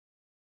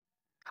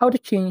how to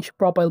change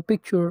profile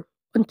picture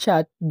on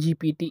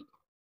ChatGPT.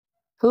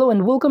 Hello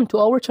and welcome to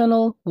our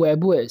channel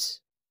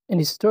WebWiz. In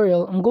this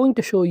tutorial, I'm going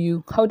to show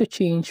you how to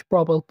change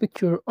profile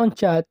picture on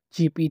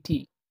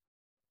ChatGPT.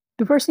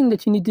 The first thing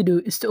that you need to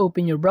do is to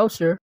open your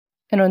browser,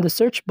 and on the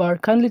search bar,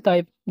 kindly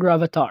type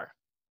Gravatar.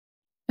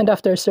 And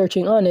after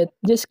searching on it,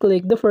 just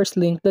click the first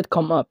link that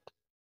come up.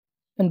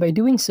 And by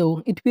doing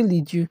so, it will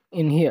lead you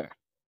in here.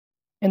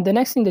 And the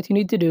next thing that you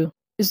need to do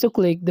is to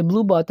click the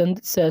blue button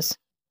that says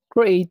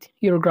Create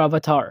your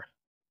Gravatar.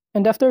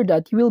 And after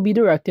that, you will be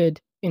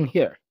directed in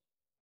here,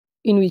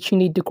 in which you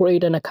need to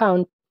create an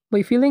account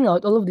by filling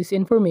out all of this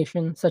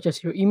information such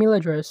as your email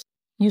address,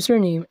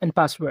 username, and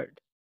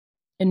password.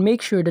 And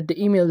make sure that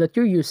the email that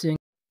you're using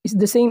is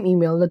the same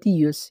email that you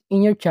use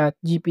in your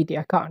ChatGPT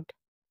account.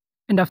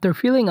 And after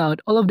filling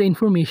out all of the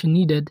information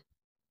needed,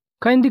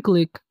 kindly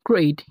click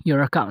Create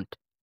your account.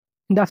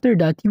 And after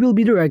that, you will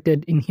be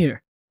directed in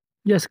here.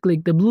 Just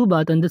click the blue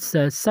button that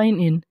says Sign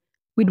in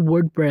with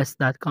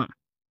WordPress.com.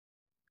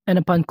 And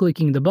upon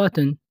clicking the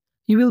button,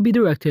 you will be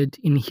directed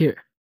in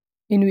here,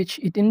 in which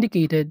it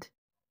indicated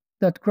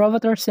that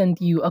Gravatar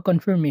sent you a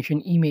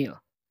confirmation email.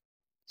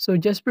 So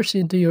just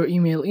proceed to your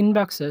email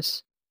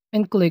inboxes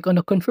and click on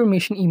the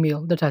confirmation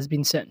email that has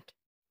been sent.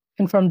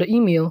 And from the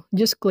email,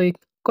 just click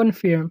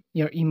Confirm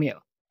your email.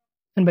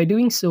 And by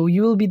doing so,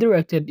 you will be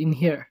directed in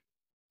here.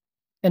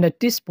 And at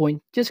this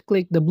point, just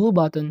click the blue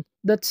button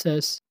that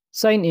says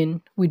Sign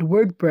in with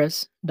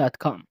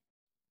WordPress.com.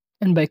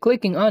 And by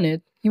clicking on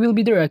it, you will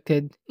be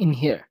directed in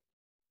here.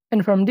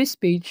 And from this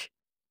page,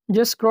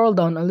 just scroll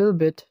down a little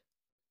bit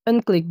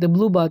and click the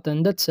blue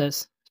button that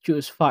says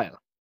Choose File.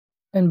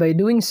 And by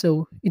doing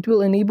so, it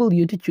will enable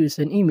you to choose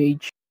an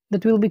image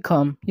that will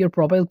become your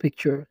profile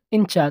picture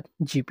in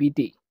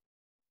ChatGPT.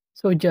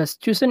 So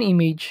just choose an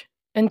image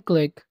and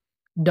click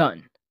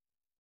Done.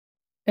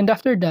 And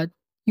after that,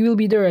 you will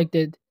be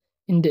directed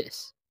in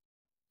this,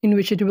 in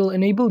which it will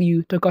enable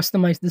you to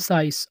customize the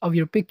size of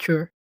your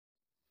picture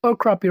or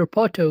crop your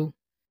photo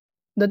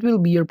that will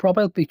be your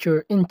profile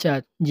picture in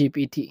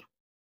ChatGPT.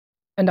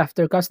 And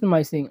after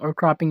customizing or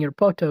cropping your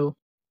photo,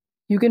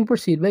 you can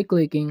proceed by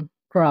clicking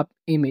Crop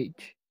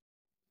Image.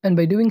 And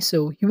by doing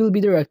so, you will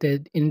be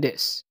directed in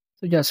this.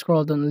 So just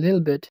scroll down a little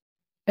bit.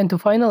 And to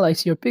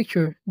finalize your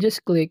picture,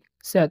 just click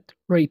Set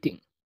Rating.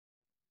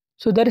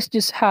 So that is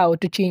just how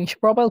to change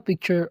profile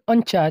picture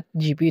on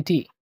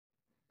ChatGPT.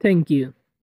 Thank you.